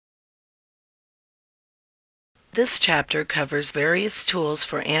This chapter covers various tools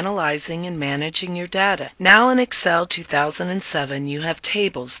for analyzing and managing your data. Now in Excel 2007, you have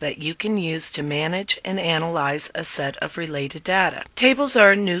tables that you can use to manage and analyze a set of related data. Tables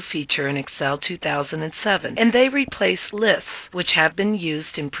are a new feature in Excel 2007, and they replace lists, which have been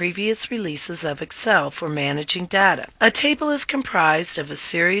used in previous releases of Excel for managing data. A table is comprised of a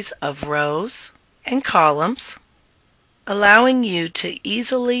series of rows and columns, allowing you to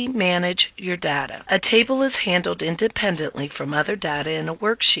easily manage your data. A table is handled independently from other data in a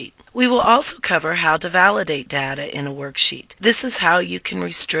worksheet. We will also cover how to validate data in a worksheet. This is how you can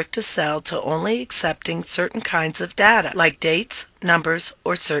restrict a cell to only accepting certain kinds of data, like dates, numbers,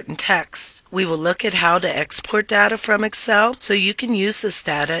 or certain text. We will look at how to export data from Excel so you can use this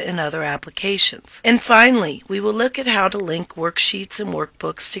data in other applications. And finally, we will look at how to link worksheets and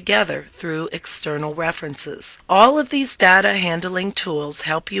workbooks together through external references. All of these data handling tools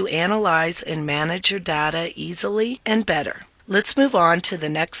help you analyze and manage your data easily and better. Let's move on to the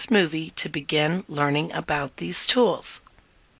next movie to begin learning about these tools.